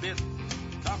 Rapping a bit,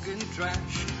 talking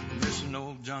trash. Missing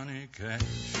old Johnny Cash.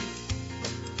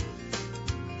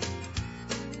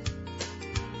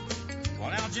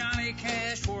 Well, now Johnny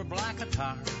Cash wore black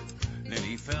attire. Then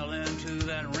he fell into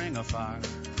that ring of fire.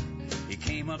 He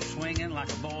came up swinging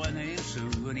like a boy named Sue,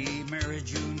 and he married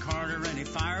June Carter and he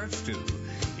fired Stu.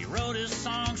 He wrote his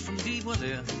songs from deep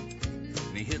within,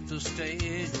 and he hit the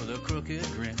stage with a crooked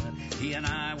grin. He and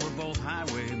I were both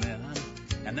highwaymen,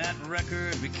 and that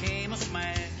record became a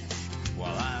smash.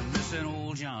 While I'm missing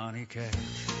old Johnny Cash.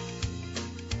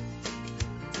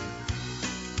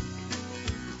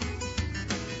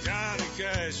 Johnny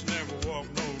Cash never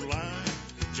walked no line.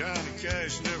 Johnny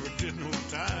Cash never did no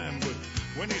time, but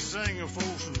when he sang a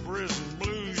Folsom Prison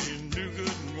blues, you knew good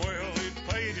and well he'd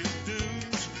paid his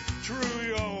dues. True,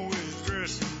 he always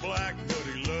dressed in black, but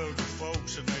he loved the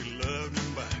folks and they loved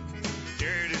him back.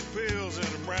 Carried his pills in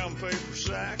a brown paper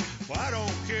sack. Well, I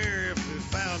don't care if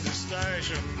they found his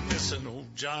stash. I'm missing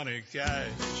old Johnny Cash.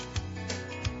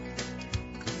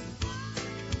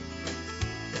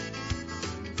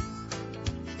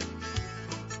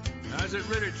 Now, is it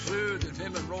really true that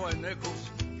him and Roy Nichols,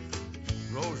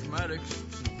 Rose Maddox,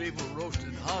 and people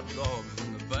roasted hot dogs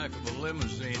in the back of a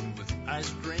limousine with ice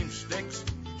cream sticks?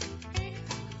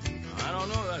 I don't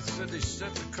know. I said they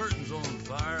set the curtains on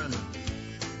fire in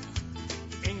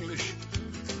an English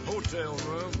hotel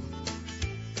room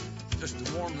just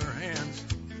to warm their hands.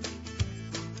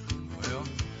 Well,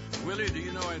 Willie, do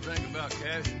you know anything about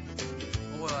Cash?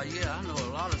 Well, yeah, I know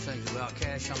a lot of things about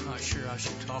Cash. I'm not sure I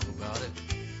should talk about it.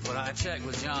 But I checked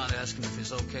with John, asked him if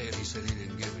it's okay, and he said he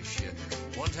didn't give a shit.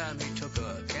 One time he took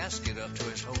a casket up to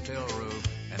his hotel room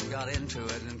and got into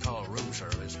it and called room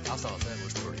service. I thought that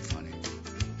was pretty funny.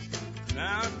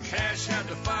 Now Cash had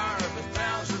the fire of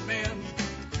 1,000 men.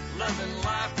 Loving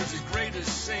life was his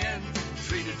greatest sin.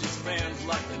 Treated his fans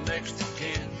like the next of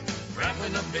kin.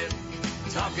 Rapping a bit,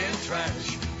 talking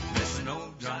trash. Missing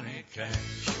old Johnny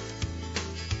Cash.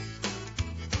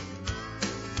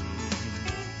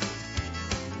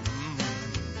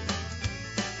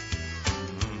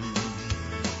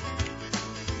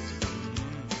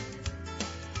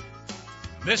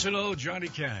 Missing old Johnny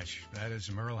Cash. That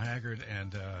is Merle Haggard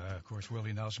and, of course,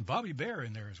 Willie Nelson. Bobby Bear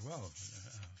in there as well,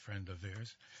 a friend of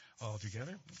theirs, all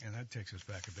together. And that takes us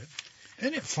back a bit.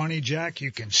 Isn't it funny, Jack?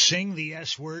 You can sing the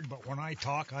S word, but when I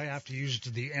talk, I have to use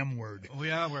the M word. Well,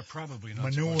 yeah, we're probably not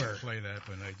Manure. supposed to play that,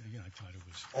 but I thought it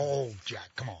was... Oh, Jack,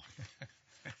 come on.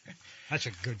 That's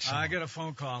a good song. I got a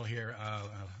phone call here.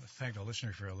 Thank the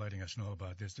listener for letting us know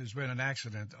about this. There's been an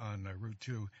accident on Route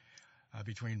 2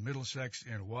 between Middlesex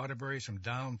and Waterbury, some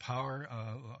down power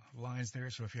lines there.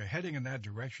 So if you're heading in that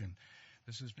direction,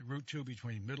 this is Route 2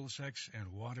 between Middlesex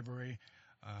and Waterbury.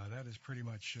 That is pretty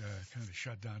much kind of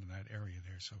shut down in that area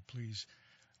there. So please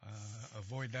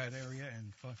avoid that area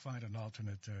and find an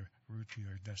alternate route to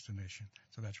your destination.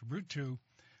 So that's Route 2,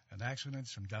 an accident,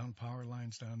 some down power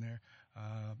lines down there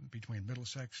between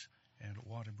Middlesex and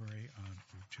Waterbury on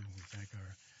Route 2. We thank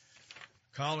our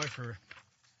caller for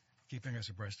keeping us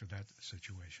abreast of that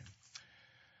situation.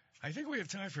 I think we have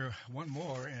time for one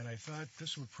more, and I thought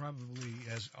this would probably,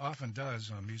 as often does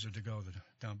on Music to Go, the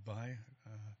dump by,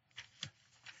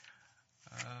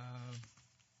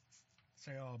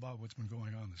 say all about what's been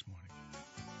going on this morning.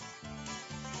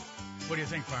 What do you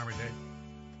think, Farmer Dave?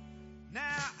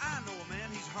 Now, I know a man,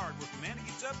 he's a hard-working man. He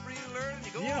gets up real early and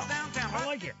he goes downtown. I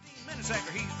like it. 15 minutes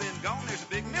after he's been gone, there's a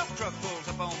big milk truck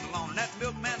pulls up on the lawn. And that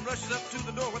milkman rushes up to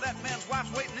the door where that man's wife's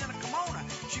waiting in a kimono.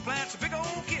 She plants a big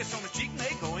old kiss on the cheek and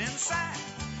they go inside.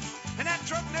 And that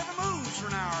truck never moves for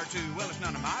an hour or two. Well, it's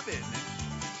none of my business.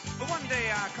 But one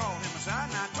day I called him aside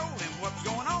and I told him what was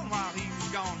going on while he was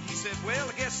gone. He said,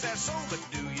 well, I guess that's so, but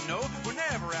do you know, we're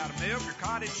never out of milk or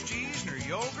cottage cheese nor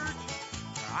yogurt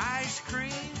or ice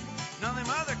cream. None of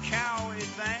them other cowy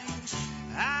things.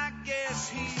 I guess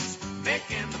he's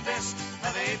making the best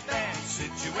of a bad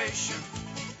situation.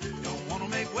 Don't want to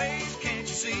make waves, can't you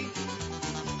see?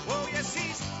 Oh, yes,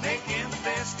 he's making the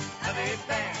best of a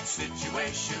bad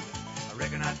situation. I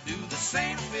reckon I'd do the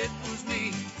same if it was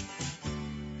me.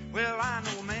 Well, I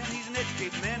know a man, he's an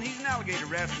educated man, he's an alligator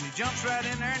raptor, and he jumps right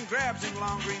in there and grabs them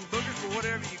long green boogers for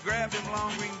whatever you grab them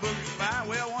long green boogers by.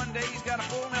 Well, one day he's got a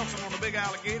full Nelson on a big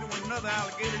alligator when another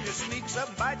alligator just sneaks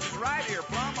up and bites his right ear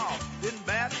plumb off. Didn't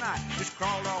bat an eye, just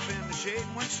crawled off in the shade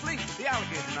and went to sleep. The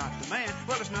alligator not the man.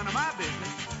 Well, it's none of my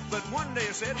business. But one day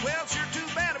I said, well, sure too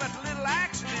bad about the little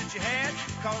accident you had,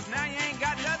 'cause now you ain't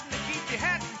got nothing to keep your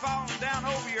hat from falling down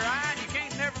over your eye, and you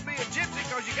can't never be a gypsy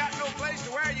 'cause you got no place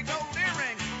to wear your gold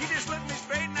earring. He just looked me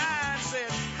straight in the eye and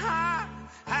said,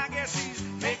 I guess he's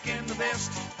making the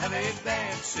best of a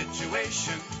bad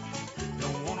situation.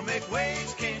 Don't want to make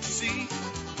waves, can't you see?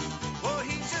 Well,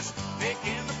 he's just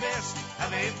making the best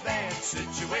of a bad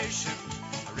situation.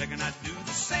 I reckon I'd do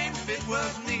the same if it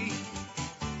was me.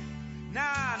 Now,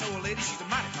 I know a lady, she's a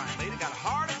mighty fine lady, got a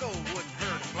heart of gold, wouldn't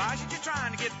hurt a fly. She's just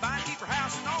trying to get by and keep her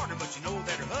house in order, but you know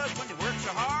that her husband, he works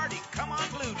so hard, he come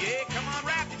unglued, yeah, come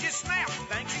unwrapped, and just snap,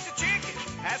 thinks he's a chicken.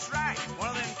 That's right,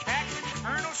 one of them cackling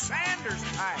Colonel Sanders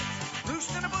types,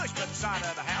 loosed in a bush by the side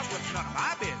of the house, but it's none of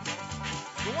my business.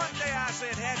 But one day I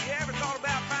said, have you ever thought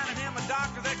about finding him a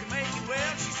doctor that can make him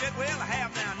well? She said, well, I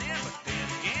have now and then, but then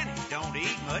again, he don't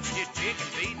eat much, just chicken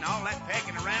feed, and all that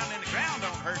pecking around in the ground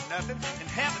don't hurt nothing, and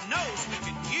heaven knows we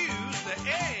can use the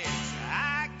eggs.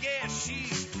 I guess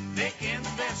she's making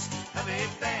the best of a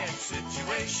bad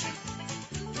situation.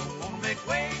 Don't want to make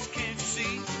waves, can't you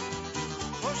see?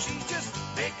 Well, she's just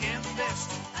making the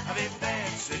best of a bad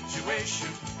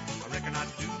situation. I reckon I'd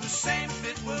do the same if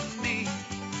it was me.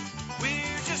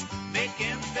 We're just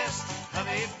making the best of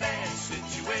a bad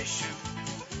situation.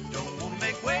 Don't want to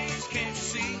make waves, can't you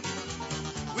see?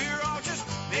 We're all just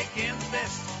making the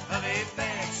best of a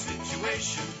bad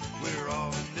situation. We're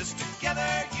all in this together,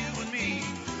 you and me.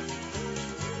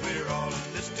 We're all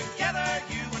in this together,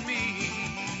 you and me.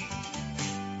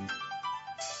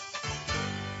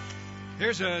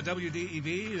 Here's a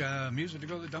WDEV Music to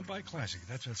Go to the Dump By Classic.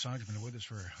 That's a song that's been with us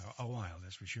for a while,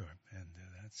 that's for sure. And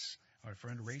that's our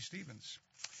friend Ray Stevens.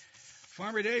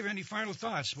 Farmer Dave, any final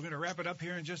thoughts? We're going to wrap it up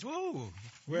here in just,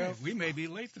 we may be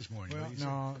late this morning.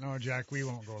 Well, no, Jack, we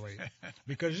won't go late.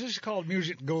 Because this is called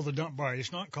Music to Go to the Dump By.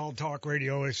 It's not called Talk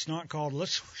Radio. It's not called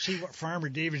Let's See What Farmer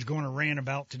Dave is going to rant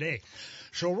about today.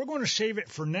 So we're going to save it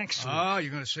for next week. Oh,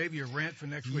 you're going to save your rant for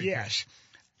next week? Yes.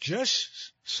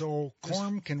 Just so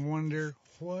Corm can wonder,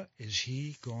 what is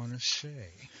he going to say?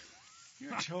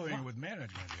 You're toying with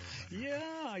management here.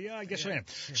 Yeah, I guess I am.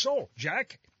 So,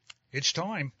 Jack, it's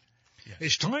time. Yes.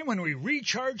 It's time when we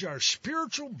recharge our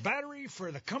spiritual battery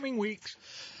for the coming weeks.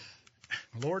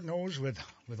 Lord knows, with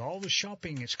all the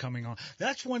shopping that's coming on.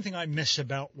 That's one thing I miss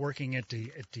about working at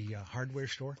the hardware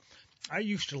store. I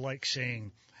used to like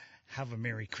saying, have a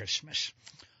Merry Christmas.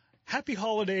 Happy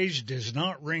holidays does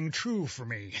not ring true for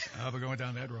me. We're going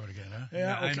down that road again, huh?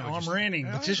 Yeah, I okay, know. I'm ranting,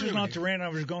 but this was not the rant I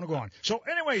was going to go on. So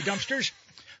anyway, dumpsters,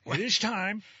 it is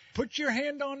time. Put your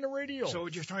hand on the radio. So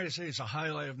what you're trying to say is a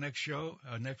highlight of next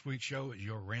week's show is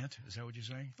your rant? Is that what you're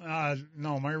saying?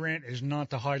 No, my rant is not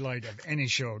the highlight of any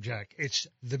show, Jack. It's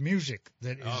the music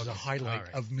that is the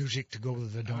highlight of music to go to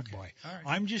the dump by. All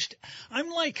right.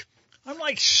 I'm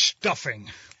like stuffing,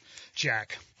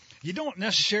 Jack. You don't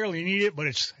necessarily need it, but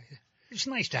it's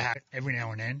nice to have it every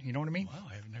now and then. You know what I mean? Wow,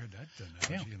 I haven't heard that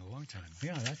analogy in a long time.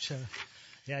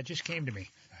 Yeah, it just came to me,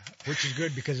 which is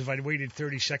good because if I'd waited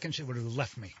 30 seconds, it would have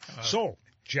left me. So,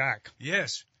 Jack.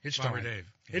 Yes. It's Farmer time.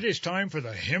 Dave. Yeah. It is time for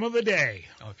the hymn of the day.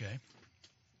 Okay.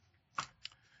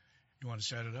 You want to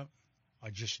set it up? I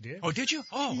just did. Oh, did you?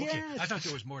 Oh, okay. Yes. I thought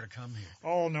there was more to come here.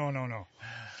 Oh, no.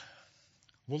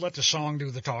 We'll let the song do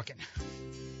the talking.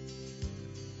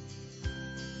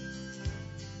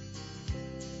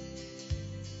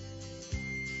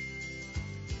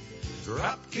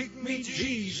 Drop kick me,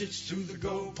 Jesus, through the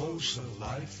goalposts of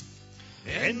life.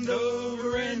 End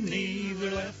over and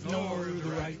neither left nor the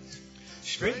right.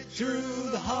 Straight through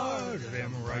the heart of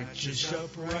them righteous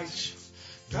uprights.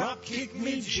 Drop kick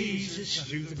me, Jesus,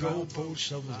 through the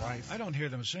goalposts of life. I don't hear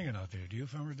them singing out there. Do you,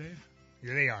 Farmer Dave?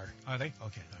 Yeah, they are. Are they?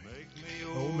 Okay.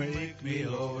 Make me,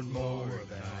 Lord, more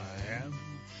than I am.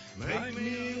 Make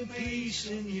me a piece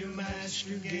in your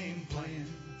master game plan.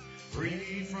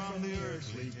 Free from the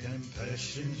earthly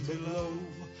temptations below.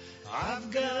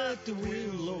 I've got the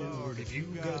will, Lord, if you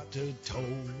got the toe.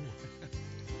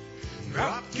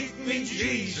 Drop kick me,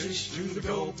 Jesus, through the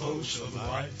goalposts of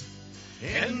life.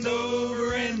 End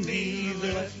over and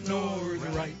neither left nor the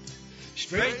right.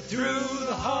 Straight through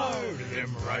the heart of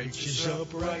them righteous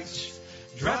uprights.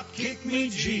 Drop kick me,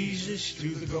 Jesus,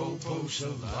 through the goalposts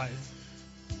of life.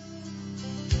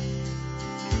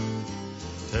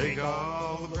 Take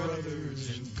all the brothers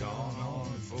who've gone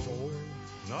on before,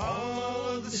 and all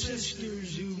of the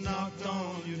sisters who've knocked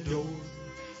on your door,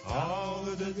 all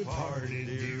of the departed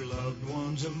dear loved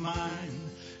ones of mine.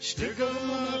 Stick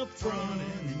 'em up front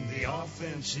in the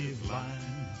offensive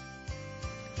line.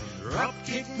 Drop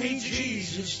kick me,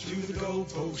 Jesus, through the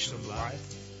goalposts of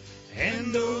life.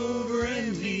 End over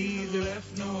and neither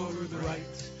left nor the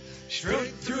right.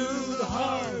 Straight through the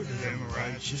heart of them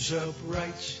righteous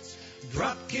uprights.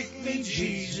 Drop kick me,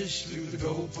 Jesus, through the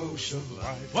goalposts of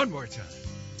life. One more time.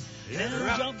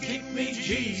 Yeah, drop kick me,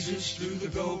 Jesus, through the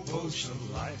goalposts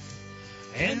of life.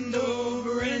 End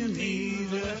over and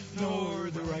neither left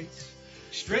nor the right.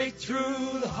 Straight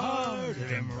through the heart of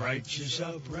them righteous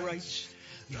uprights.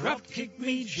 Drop kick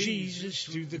me, Jesus,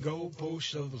 through the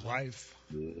goalposts of life.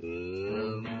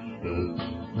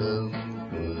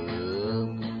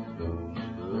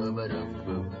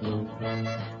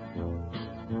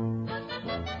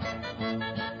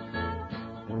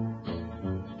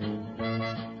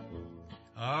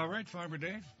 All right, Farmer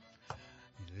Dave.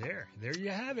 There you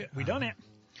have it. We done it.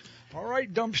 All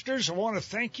right, dumpsters, I want to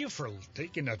thank you for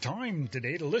taking the time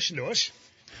today to listen to us.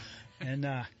 And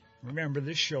remember,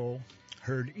 this show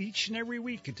heard each and every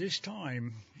week at this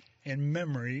time in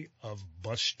memory of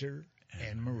Buster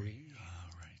and Marie.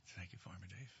 All right. Thank you, Farmer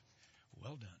Dave.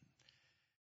 Well done.